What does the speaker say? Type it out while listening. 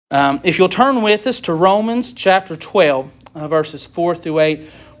If you'll turn with us to Romans chapter 12, verses 4 through 8,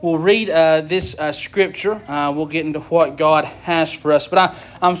 we'll read this scripture. We'll get into what God has for us. But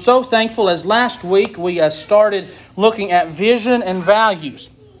I'm so thankful, as last week we started looking at vision and values.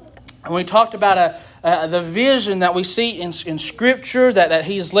 And we talked about the vision that we see in Scripture, that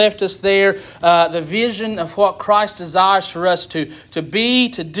He's left us there, the vision of what Christ desires for us to be,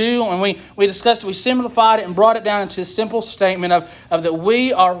 to do. And we discussed it, we simplified it and brought it down into a simple statement of that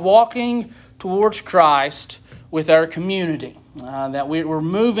we are walking towards Christ with our community. That we're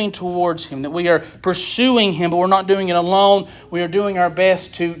moving towards Him, that we are pursuing Him, but we're not doing it alone. We are doing our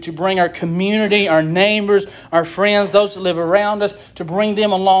best to bring our community, our neighbors, our friends, those that live around us, to bring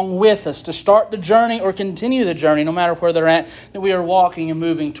them along with us, to start the journey or continue the journey, no matter where they're at, that we are walking and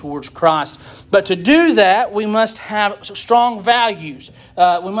moving towards Christ. But to do that, we must have strong values.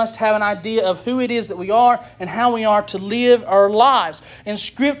 We must have an idea of who it is that we are and how we are to live our lives. And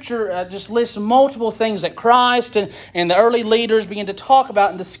Scripture just lists multiple things that Christ and the early leaders begin to talk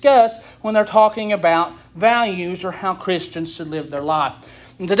about and discuss when they're talking about values or how Christians should live their life.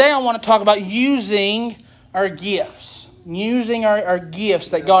 And today I want to talk about using our gifts. Using our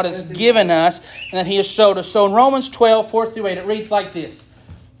gifts that God has given us and that He has showed us. So in Romans 12, 4 through 8, it reads like this.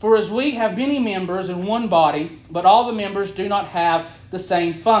 For as we have many members in one body, but all the members do not have the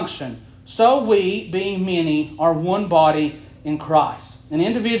same function, so we, being many, are one body in Christ, and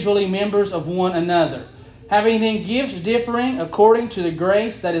individually members of one another. Having then gifts differing according to the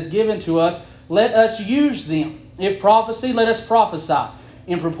grace that is given to us, let us use them. If prophecy, let us prophesy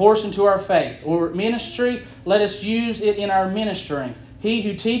in proportion to our faith. Or ministry, let us use it in our ministering. He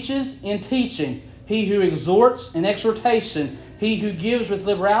who teaches, in teaching. He who exhorts, in exhortation. He who gives with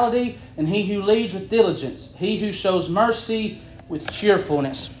liberality, and he who leads with diligence. He who shows mercy with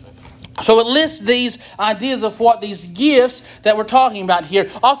cheerfulness. So it lists these ideas of what these gifts that we're talking about here.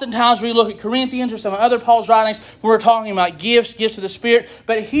 Oftentimes we look at Corinthians or some other Paul's writings where we're talking about gifts of the Spirit.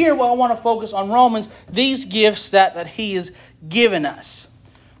 But here, I want to focus on Romans, these gifts that He has given us.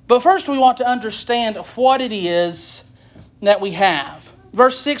 But first we want to understand what it is that we have.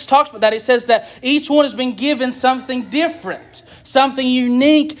 Verse 6 talks about that. It says that each one has been given something different, something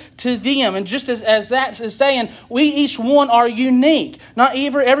unique to them. And just as that is saying, we each one are unique. Not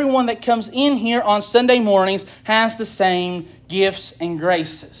everyone that comes in here on Sunday mornings has the same gifts and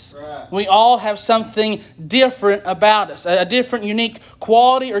graces. Right. We all have something different about us, a different unique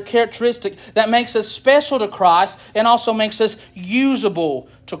quality or characteristic that makes us special to Christ and also makes us usable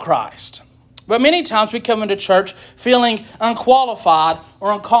to Christ. But many times we come into church feeling unqualified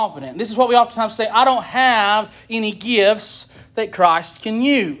or incompetent. This is what we oftentimes say, I don't have any gifts that Christ can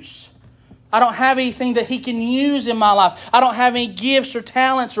use. I don't have anything that He can use in my life. I don't have any gifts or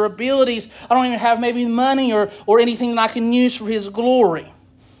talents or abilities. I don't even have maybe money or anything that I can use for His glory.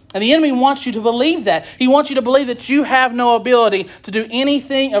 And the enemy wants you to believe that. He wants you to believe that you have no ability to do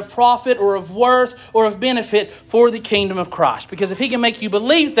anything of profit or of worth or of benefit for the kingdom of Christ. Because if he can make you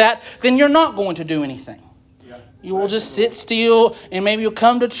believe that, then you're not going to do anything. You will just sit still and maybe you'll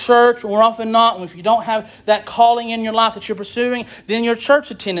come to church, more often not. And if you don't have that calling in your life that you're pursuing, then your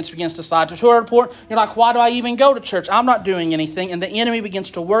church attendance begins to slide to a point. You're like, why do I even go to church? I'm not doing anything. And the enemy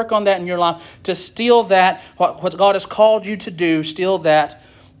begins to work on that in your life to steal that, what God has called you to do, steal that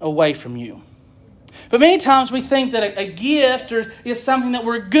away from you. But many times we think that a gift is something that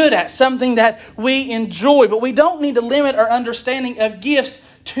we're good at, something that we enjoy. But we don't need to limit our understanding of gifts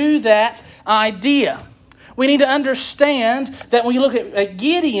to that idea. We need to understand that when you look at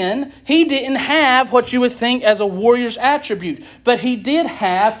Gideon, he didn't have what you would think as a warrior's attribute, but he did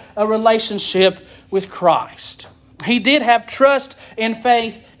have a relationship with Christ. He did have trust and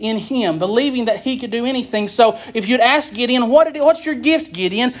faith in Him, believing that he could do anything. So if you'd ask Gideon, what's your gift,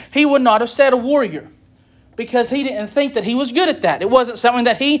 Gideon? He would not have said a warrior, because he didn't think that he was good at that. It wasn't something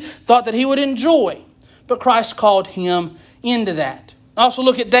that he thought that he would enjoy. But Christ called him into that. Also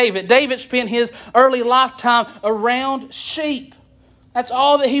look at David. David spent his early lifetime around sheep. That's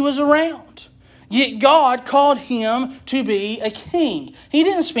all that he was around. Yet God called him to be a king. He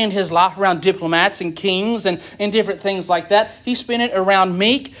didn't spend his life around diplomats and kings and different things like that. He spent it around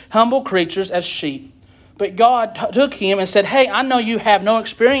meek, humble creatures as sheep. But God took him and said, hey, I know you have no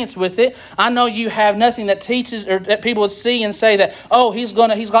experience with it. I know you have nothing that teaches or that people would see and say that, oh, he's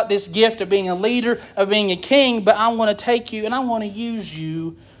got this gift of being a leader, of being a king, but I want to take you and I want to use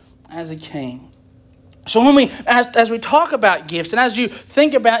you as a king. So when as we talk about gifts and as you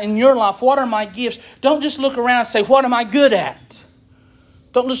think about in your life, what are my gifts? Don't just look around and say, what am I good at?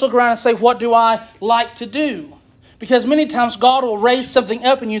 Don't just look around and say, what do I like to do? Because many times God will raise something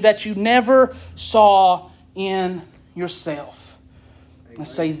up in you that you never saw in yourself. and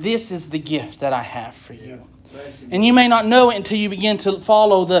say, this is the gift that I have for you. And you may not know it until you begin to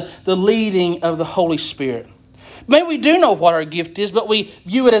follow the leading of the Holy Spirit. Maybe we do know what our gift is, but we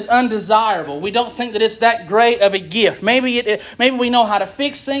view it as undesirable. We don't think that it's that great of a gift. Maybe we know how to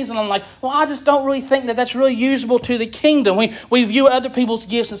fix things, and I'm like, well, I just don't really think that that's really usable to the kingdom. We view other people's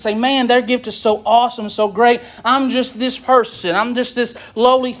gifts and say, man, their gift is so awesome, so great. I'm just this person. I'm just this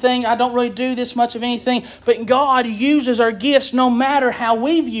lowly thing. I don't really do this much of anything. But God uses our gifts no matter how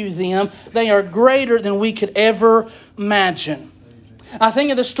we view them. They are greater than we could ever imagine. I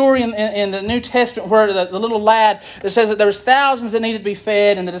think of the story in the New Testament where the little lad, that says that there was thousands that needed to be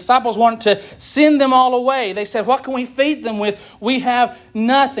fed, and the disciples wanted to send them all away. They said, what can we feed them with? We have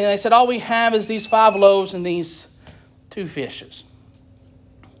nothing. They said, all we have is these 5 loaves and these 2 fishes.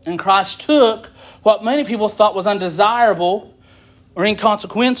 And Christ took what many people thought was undesirable or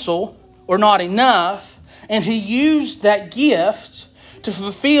inconsequential or not enough, and He used that gift to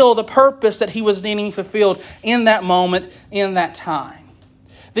fulfill the purpose that He was needing fulfilled in that moment, in that time.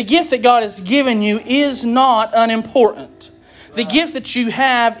 The gift that God has given you is not unimportant. The gift that you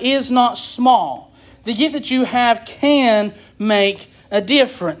have is not small. The gift that you have can make a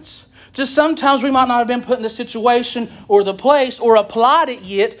difference. Just sometimes we might not have been put in the situation or the place or applied it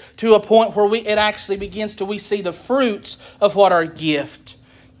yet to a point where it actually begins to we see the fruits of what our gift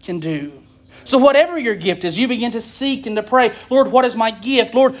can do. So whatever your gift is, you begin to seek and to pray, Lord, what is my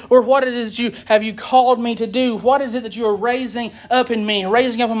gift? Lord, or what it is you called me to do? What is it that you are raising up in me,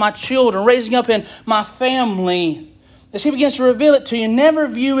 raising up in my children, raising up in my family? As He begins to reveal it to you, never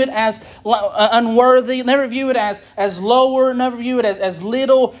view it as unworthy, never view it as lower, never view it as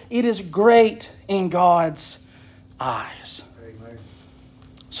little. It is great in God's eyes.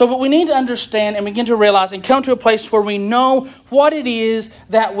 But we need to understand and begin to realize and come to a place where we know what it is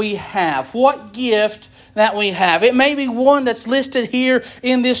that we have, what gift that we have. It may be one that's listed here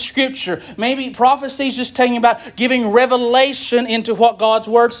in this scripture. Maybe prophecy is just talking about giving revelation into what God's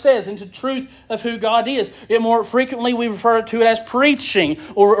Word says, into truth of who God is. More frequently we refer to it as preaching,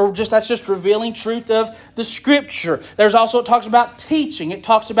 or just that's just revealing truth of the scripture. There's also, it talks about teaching. It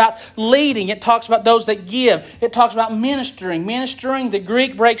talks about leading. It talks about those that give. It talks about ministering. Ministering, the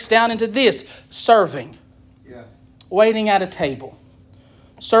Greek breaks down into this: serving, waiting at a table,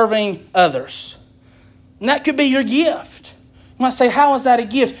 serving others. And that could be your gift. You might say, how is that a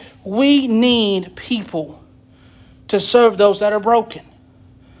gift? We need people to serve those that are broken.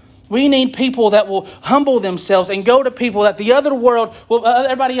 We need people that will humble themselves and go to people that the other world,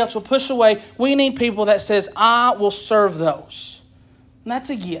 everybody else will push away. We need people that says, I will serve those. And that's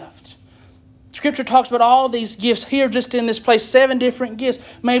a gift. Scripture talks about all these gifts here just in this place, 7 different gifts.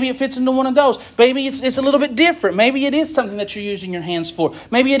 Maybe it fits into one of those. Maybe it's a little bit different. Maybe it is something that you're using your hands for.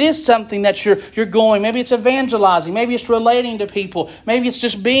 Maybe it is something that you're going. Maybe it's evangelizing. Maybe it's relating to people. Maybe it's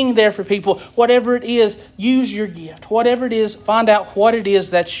just being there for people. Whatever it is, use your gift. Whatever it is, find out what it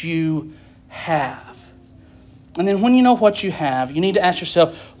is that you have. And then when you know what you have, you need to ask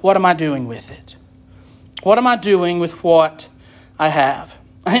yourself, what am I doing with it? What am I doing with what I have?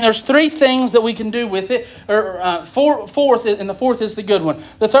 I think there's 3 things that we can do with it. Fourth, and the fourth is the good one.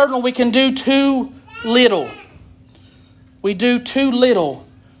 The third one, we can do too little. We do too little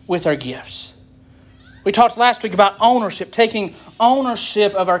with our gifts. We talked last week about ownership, taking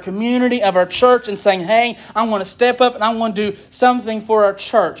ownership of our community, of our church, and saying, hey, I'm going to step up and I'm going to do something for our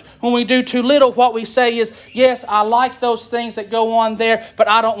church. When we do too little, what we say is, yes, I like those things that go on there, but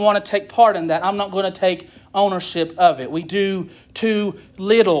I don't want to take part in that. I'm not going to take ownership of it. We do too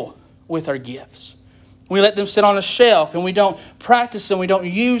little with our gifts. We let them sit on a shelf and we don't practice them. We don't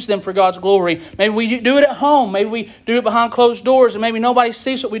use them for God's glory. Maybe we do it at home. Maybe we do it behind closed doors and maybe nobody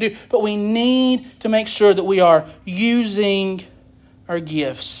sees what we do. But we need to make sure that we are using our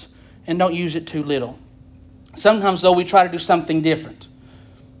gifts and don't use it too little. Sometimes, though, we try to do something different.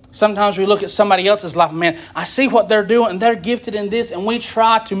 Sometimes we look at somebody else's life, man, I see what they're doing and they're gifted in this, and we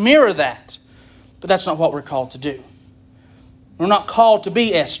try to mirror that. But that's not what we're called to do. We're not called to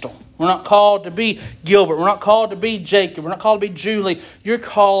be Esther. We're not called to be Gilbert. We're not called to be Jacob. We're not called to be Julie. You're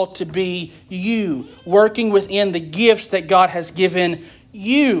called to be you, working within the gifts that God has given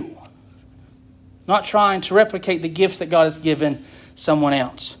you. Not trying to replicate the gifts that God has given someone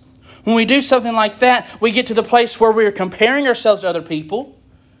else. When we do something like that, we get to the place where we're comparing ourselves to other people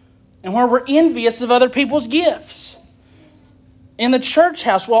and where we're envious of other people's gifts. In the church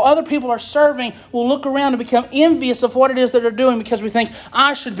house, while other people are serving, we'll look around and become envious of what it is that they're doing because we think,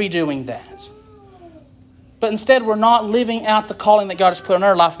 I should be doing that. But instead, we're not living out the calling that God has put in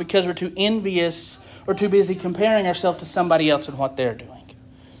our life because we're too envious or too busy comparing ourselves to somebody else and what they're doing.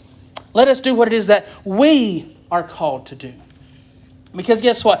 Let us do what it is that we are called to do. Because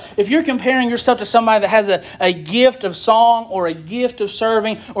guess what? If you're comparing yourself to somebody that has a gift of song or a gift of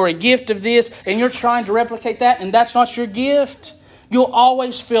serving or a gift of this, and you're trying to replicate that and that's not your gift, you'll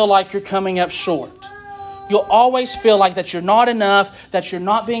always feel like you're coming up short. You'll always feel like that you're not enough, that you're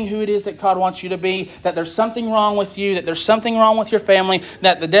not being who it is that God wants you to be, that there's something wrong with you, that there's something wrong with your family,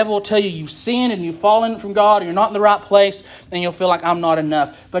 that the devil will tell you you've sinned and you've fallen from God, or you're not in the right place, and you'll feel like I'm not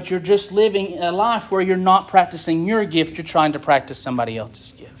enough. But you're just living a life where you're not practicing your gift, you're trying to practice somebody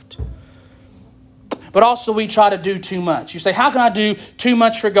else's gift. But also we try to do too much. You say, how can I do too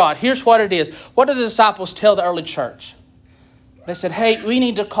much for God? Here's what it is. What did the disciples tell the early church? They said, hey, we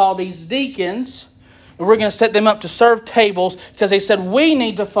need to call these deacons, and we're going to set them up to serve tables, because they said we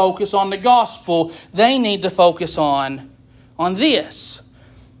need to focus on the gospel. They need to focus on this.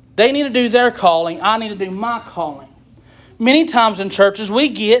 They need to do their calling. I need to do my calling. Many times in churches we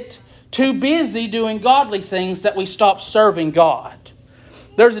get too busy doing godly things that we stop serving God.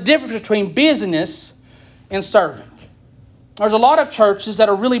 There's a difference between busyness and serving. There's a lot of churches that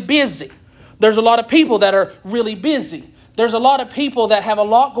are really busy. There's a lot of people that are really busy. There's a lot of people that have a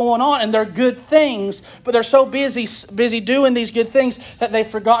lot going on and they're good things, but they're so busy doing these good things that they've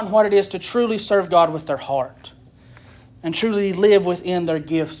forgotten what it is to truly serve God with their heart and truly live within their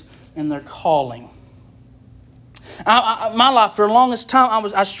gifts and their calling. My life, for the longest time,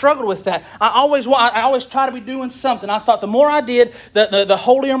 I struggled with that. I always try to be doing something. I thought the more I did, the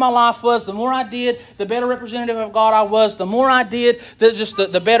holier my life was. The more I did, the better representative of God I was. The more I did,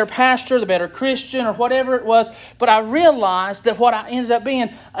 the better pastor, the better Christian, or whatever it was. But I realized that what I ended up being,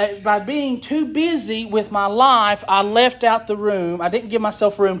 by being too busy with my life, I left out the room. I didn't give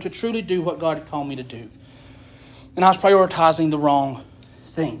myself room to truly do what God had called me to do. And I was prioritizing the wrong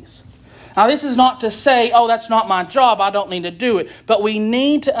things. Now, this is not to say, oh, that's not my job, I don't need to do it. But we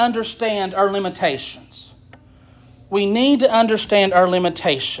need to understand our limitations. We need to understand our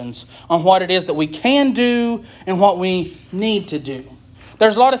limitations on what it is that we can do and what we need to do.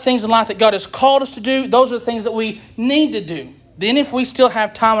 There's a lot of things in life that God has called us to do. Those are the things that we need to do. Then if we still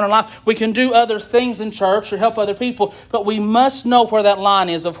have time in our life, we can do other things in church or help other people. But we must know where that line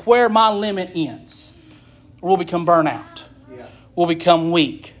is of where my limit ends. We'll become burnout. We'll become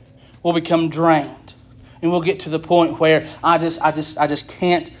weak. We'll become drained, and we'll get to the point where I just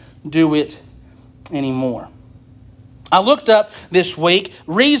can't do it anymore. I looked up this week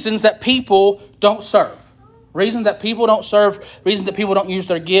reasons that people don't serve. Reasons that people don't serve, reasons that people don't use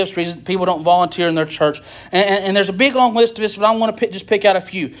their gifts, reasons that people don't volunteer in their church. And there's a big long list of this, but I want to just pick out a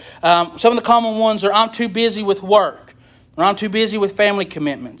few. Some of the common ones are I'm too busy with work. Or I'm too busy with family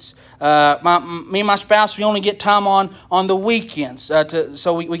commitments. Me and my spouse, we only get time on the weekends,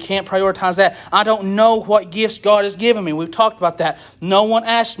 so we can't prioritize that. I don't know what gifts God has given me. We've talked about that. No one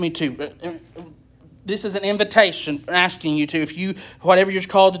asked me to. This is an invitation asking you to, if you, whatever you're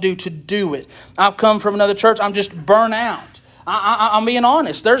called to do it. I've come from another church. I'm just burnt out. I'm being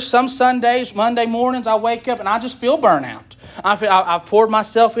honest. There's some Sundays, Monday mornings, I wake up and I just feel burnt out. I've poured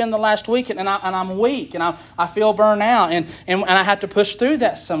myself in the last week and I'm weak and I feel burnt out and I have to push through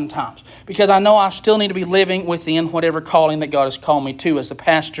that sometimes because I know I still need to be living within whatever calling that God has called me to as the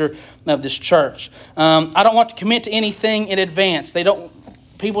pastor of this church. I don't want to commit to anything in advance.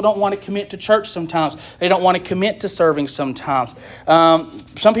 People don't want to commit to church sometimes. They don't want to commit to serving sometimes.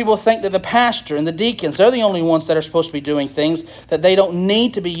 Some people think that the pastor and the deacons, they're the only ones that are supposed to be doing things, that they don't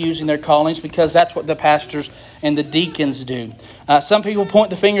need to be using their callings because that's what the pastors and the deacons do. Some people point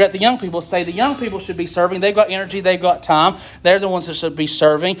the finger at the young people, say the young people should be serving. They've got energy, they've got time. They're the ones that should be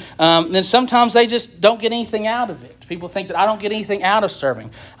serving. Then sometimes they just don't get anything out of it. People think that I don't get anything out of serving.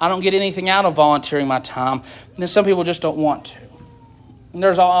 I don't get anything out of volunteering my time. And then some people just don't want to. And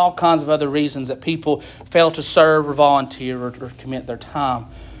there's all kinds of other reasons that people fail to serve or volunteer or commit their time.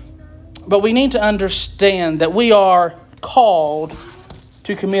 But we need to understand that we are called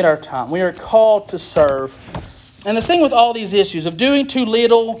to commit our time. We are called to serve. And the thing with all these issues of doing too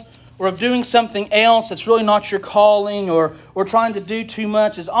little or of doing something else that's really not your calling or trying to do too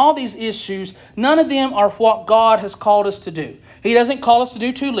much is all these issues, none of them are what God has called us to do. He doesn't call us to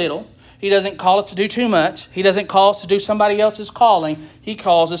do too little. He doesn't call us to do too much. He doesn't call us to do somebody else's calling. He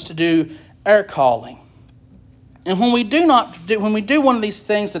calls us to do our calling. And when we do one of these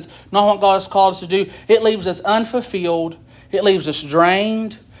things that's not what God has called us to do, it leaves us unfulfilled. It leaves us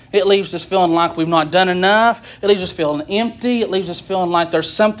drained. It leaves us feeling like we've not done enough. It leaves us feeling empty. It leaves us feeling like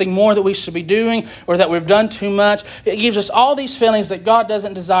there's something more that we should be doing or that we've done too much. It gives us all these feelings that God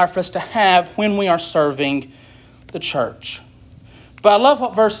doesn't desire for us to have when we are serving the church. But I love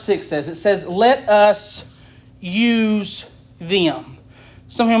what verse 6 says. It says, let us use them.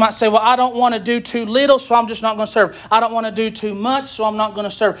 Some people might say, well, I don't want to do too little, so I'm just not going to serve. I don't want to do too much, so I'm not going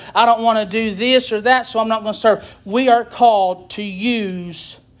to serve. I don't want to do this or that, so I'm not going to serve. We are called to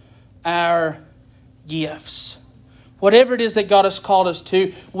use our gifts. Whatever it is that God has called us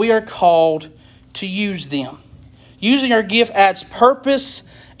to, we are called to use them. Using our gift adds purpose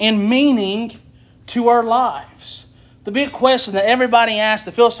and meaning to our lives. The big question that everybody asks,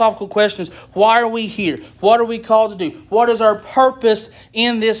 the philosophical question is, why are we here? What are we called to do? What is our purpose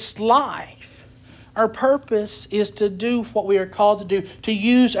in this life? Our purpose is to do what we are called to do, to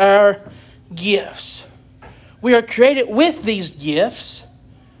use our gifts. We are created with these gifts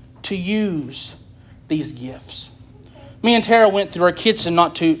to use these gifts. Me and Tara went through our kitchen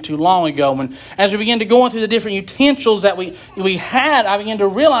not too long ago, and as we began to go through the different utensils that we had, I began to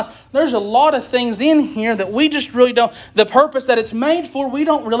realize there's a lot of things in here that we just really don't, the purpose that it's made for, we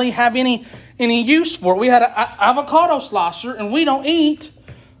don't really have any use for it. We had an avocado slicer, and we don't eat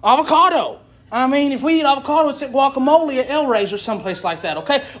avocado. I mean, if we eat avocado, it's at guacamole at El Rey's or someplace like that,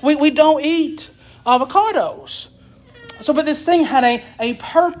 okay? We don't eat avocados. So, but this thing had a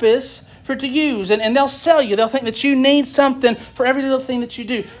purpose for it to use, and they'll sell you. They'll think that you need something for every little thing that you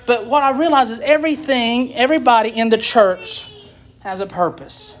do. But what I realize is everybody in the church has a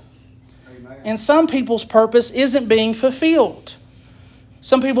purpose. Amen. And some people's purpose isn't being fulfilled.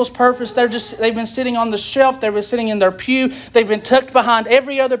 Some people's purpose, they've been sitting on the shelf, they've been sitting in their pew, they've been tucked behind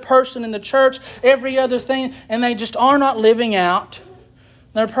every other person in the church, every other thing, and they just are not living out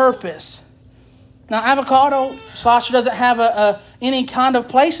their purpose. Now, avocado slicer doesn't have any kind of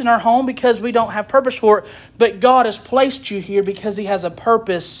place in our home because we don't have purpose for it. But God has placed you here because He has a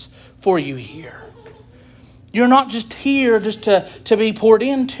purpose for you here. You're not just here just to be poured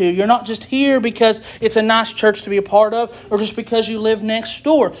into. You're not just here because it's a nice church to be a part of or just because you live next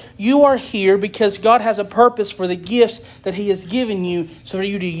door. You are here because God has a purpose for the gifts that He has given you so for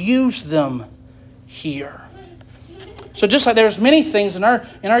you to use them here. So just like there's many things in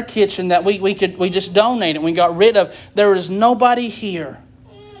our kitchen that we just donated and we got rid of, there is nobody here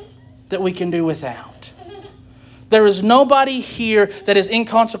that we can do without. There is nobody here that is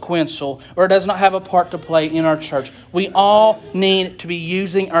inconsequential or does not have a part to play in our church. We all need to be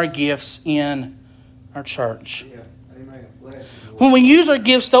using our gifts in our church. When we use our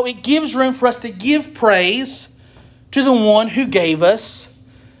gifts, though, it gives room for us to give praise to the one who gave us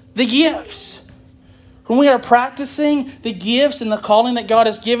the gifts. When we are practicing the gifts and the calling that God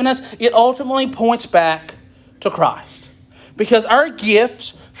has given us, it ultimately points back to Christ. Because our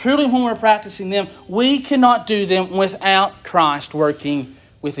gifts, truly when we're practicing them, we cannot do them without Christ working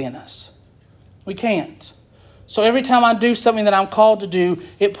within us. We can't. So every time I do something that I'm called to do,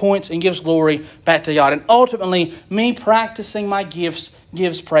 it points and gives glory back to God. And ultimately, me practicing my gifts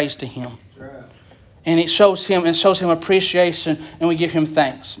gives praise to Him. And it shows Him appreciation, and we give Him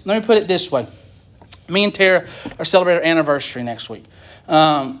thanks. Let me put it this way. Me and Tara are celebrating our anniversary next week.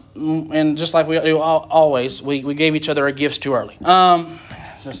 And just like we do always, we gave each other our gifts too early.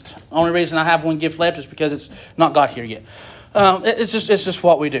 It's just the only reason I have one gift left is because it's not got here yet. It's just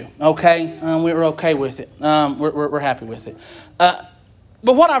what we do. Okay, we're okay with it. We're happy with it. But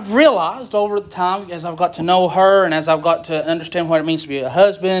what I've realized over the time, as I've got to know her and as I've got to understand what it means to be a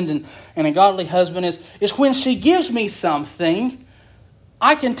husband and a godly husband is when she gives me something,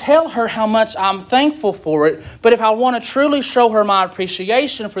 I can tell her how much I'm thankful for it, but if I want to truly show her my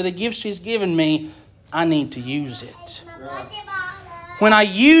appreciation for the gift she's given me, I need to use it. When I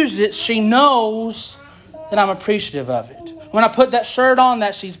use it, she knows that I'm appreciative of it. When I put that shirt on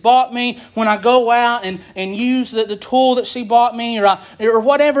that she's bought me, when I go out and use the tool that she bought me, or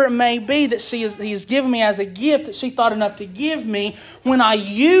whatever it may be that He has given me as a gift that she thought enough to give me, when I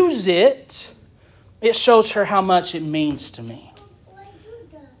use it, it shows her how much it means to me.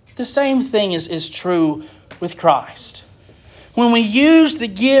 The same thing is true with Christ. When we use the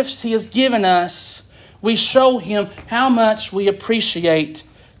gifts He has given us, we show Him how much we appreciate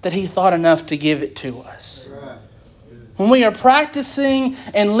that He thought enough to give it to us. When we are practicing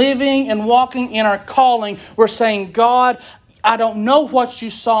and living and walking in our calling, we're saying, God, I don't know what you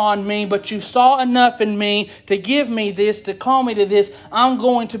saw in me, but you saw enough in me to give me this, to call me to this. I'm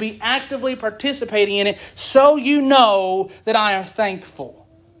going to be actively participating in it so you know that I am thankful.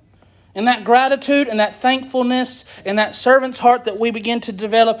 And that gratitude and that thankfulness and that servant's heart that we begin to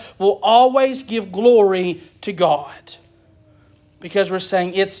develop will always give glory to God. Because we're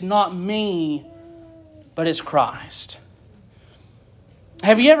saying it's not me, but it's Christ.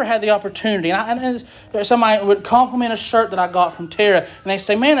 Have you ever had the opportunity, and somebody would compliment a shirt that I got from Tara, and they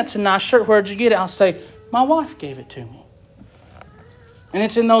say, man, that's a nice shirt, where'd you get it? I'll say, my wife gave it to me. And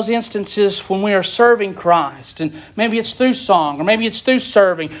it's in those instances when we are serving Christ. And maybe it's through song, or maybe it's through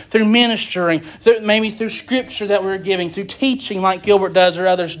serving, through ministering, maybe through scripture that we're giving, through teaching like Gilbert does or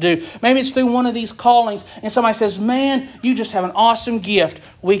others do. Maybe it's through one of these callings and somebody says, man, you just have an awesome gift.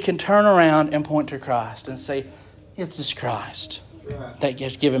 We can turn around and point to Christ and say, it's this Christ that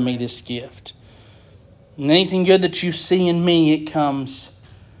has given me this gift. And anything good that you see in me, it comes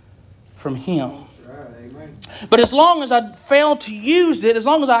from Him. But as long as I fail to use it, as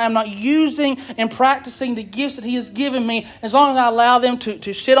long as I am not using and practicing the gifts that He has given me, as long as I allow them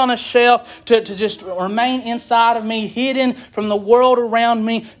to sit on a shelf, to just remain inside of me, hidden from the world around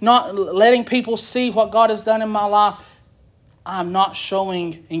me, not letting people see what God has done in my life, I'm not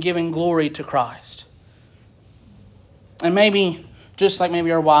showing and giving glory to Christ. And maybe, just like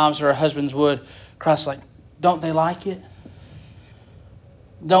maybe our wives or our husbands would, Christ's like, don't they like it?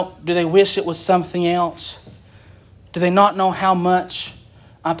 Do they wish it was something else? Do they not know how much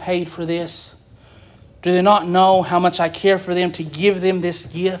I paid for this? Do they not know how much I care for them to give them this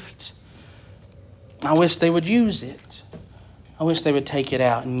gift? I wish they would use it. I wish they would take it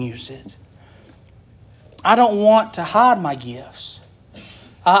out and use it. I don't want to hide my gifts.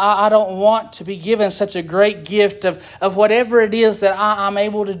 I don't want to be given such a great gift of whatever it is that I'm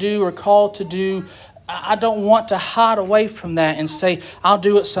able to do or called to do. I don't want to hide away from that and say, I'll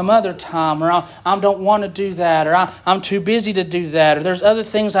do it some other time, or I don't want to do that, or I'm too busy to do that, or there's other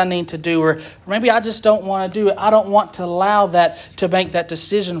things I need to do, or maybe I just don't want to do it. I don't want to allow that to make that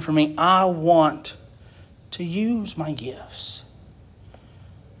decision for me. I want to use my gifts.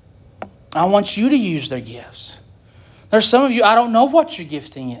 I want you to use their gifts. There's some of you, I don't know what your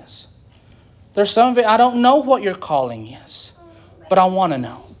gifting is. There's some of you, I don't know what your calling is, but I want to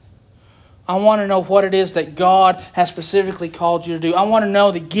know. I want to know what it is that God has specifically called you to do. I want to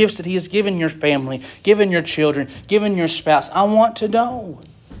know the gifts that He has given your family, given your children, given your spouse. I want to know.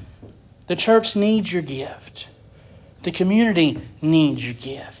 The church needs your gift. The community needs your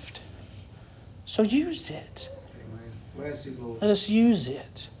gift. So use it. Let us use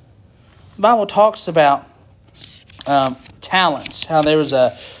it. The Bible talks about talents. How there was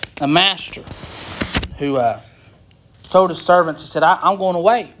a master who told his servants, he said, I'm going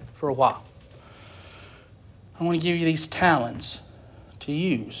away for a while. I want to give you these talents to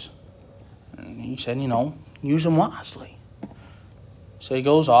use. And he said, use them wisely. So he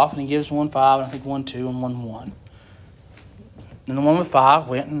goes off and he gives one 5, and I think one 2, and one 1. And the one with 5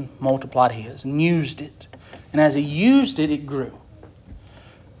 went and multiplied his and used it. And as he used it, it grew.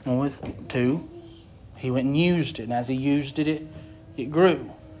 And with 2, he went and used it. And as he used it, it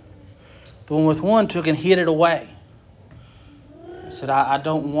grew. The one with 1 took and hid it away. Said, I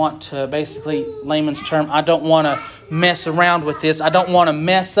don't want to, basically, layman's term, I don't want to mess around with this. I don't want to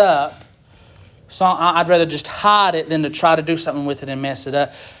mess up. So I'd rather just hide it than to try to do something with it and mess it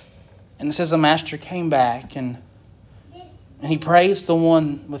up. And it says the master came back and he praised the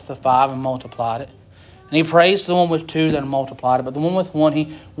one with the 5 and multiplied it. And he praised the one with 2 that multiplied it. But the one with 1,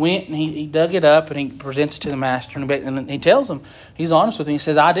 he went and he dug it up and he presents it to the master. And he tells him, he's honest with him. He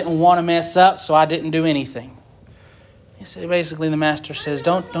says, I didn't want to mess up, so I didn't do anything. He said, basically, the master says,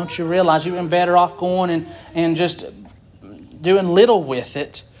 don't you realize you've been better off going and just doing little with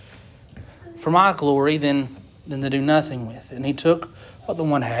it for my glory than to do nothing with it. And he took what the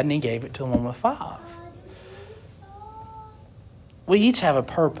one had and he gave it to the one with 5. We each have a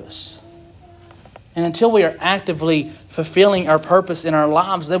purpose. And until we are actively fulfilling our purpose in our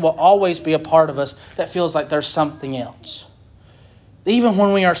lives, there will always be a part of us that feels like there's something else. Even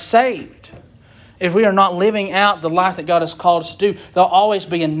when we are saved, if we are not living out the life that God has called us to do, there'll always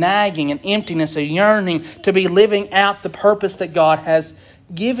be a nagging, an emptiness, a yearning to be living out the purpose that God has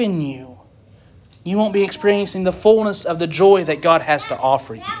given you. You won't be experiencing the fullness of the joy that God has to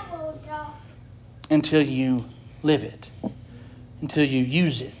offer you until you live it, until you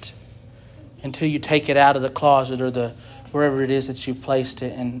use it, until you take it out of the closet or wherever it is that you've placed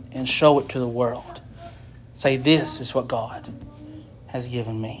it and show it to the world. Say, this is what God has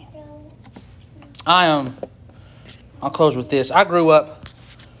given me. I'll close with this. I grew up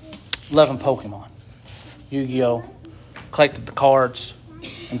loving Pokemon. Yu-Gi-Oh! Collected the cards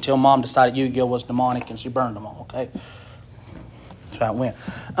until Mom decided Yu-Gi-Oh! Was demonic and she burned them all, okay? That's how it went.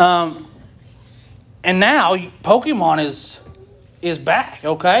 And now Pokemon is back,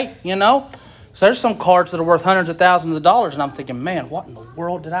 okay? So there's some cards that are worth hundreds of thousands of dollars and I'm thinking, man, what in the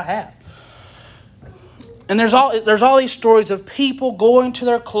world did I have? And there's all these stories of people going to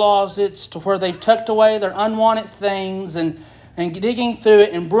their closets to where they've tucked away their unwanted things and and digging through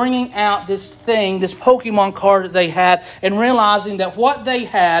it and bringing out this thing, this Pokemon card that they had, and realizing that what they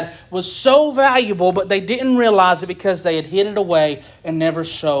had was so valuable, but they didn't realize it because they had hid it away and never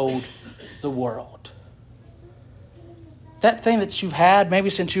showed the world. That thing that you've had maybe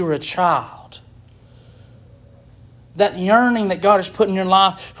since you were a child, that yearning that God has put in your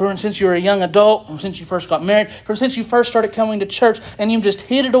life since you were a young adult, or since you first got married, or since you first started coming to church, and you've just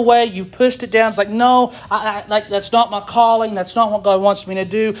hid it away, you've pushed it down. It's like, no, that's not my calling. That's not what God wants me to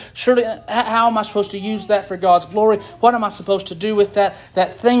do. Surely, how am I supposed to use that for God's glory? What am I supposed to do with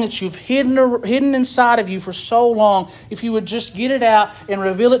that thing that you've hidden inside of you for so long? If you would just get it out and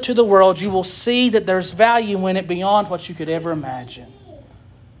reveal it to the world, you will see that there's value in it beyond what you could ever imagine.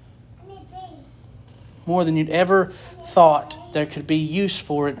 More than you'd ever thought there could be use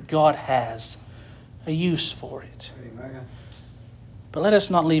for it, God has a use for it. Amen. But let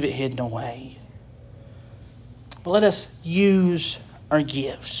us not leave it hidden away. But let us use our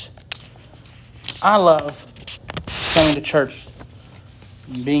gifts. I love coming to church,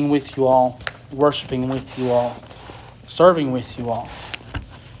 being with you all, worshiping with you all, serving with you all.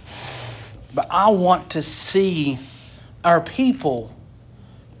 But I want to see our people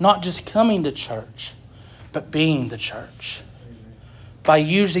not just coming to church, but being the church. By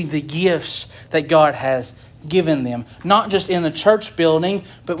using the gifts that God has given them. Not just in the church building,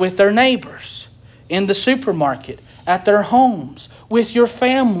 but with their neighbors. In the supermarket. At their homes. With your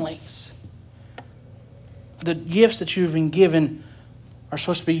families. The gifts that you've been given are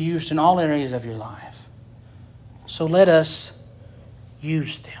supposed to be used in all areas of your life. So let us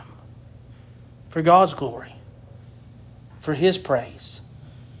use them. For God's glory. For His praise.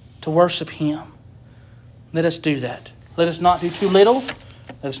 To worship Him. Let us do that. Let us not do too little.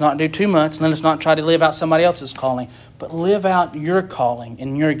 Let us not do too much. And let us not try to live out somebody else's calling. But live out your calling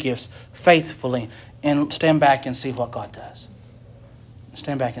and your gifts faithfully. And stand back and see what God does.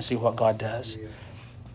 Stand back and see what God does.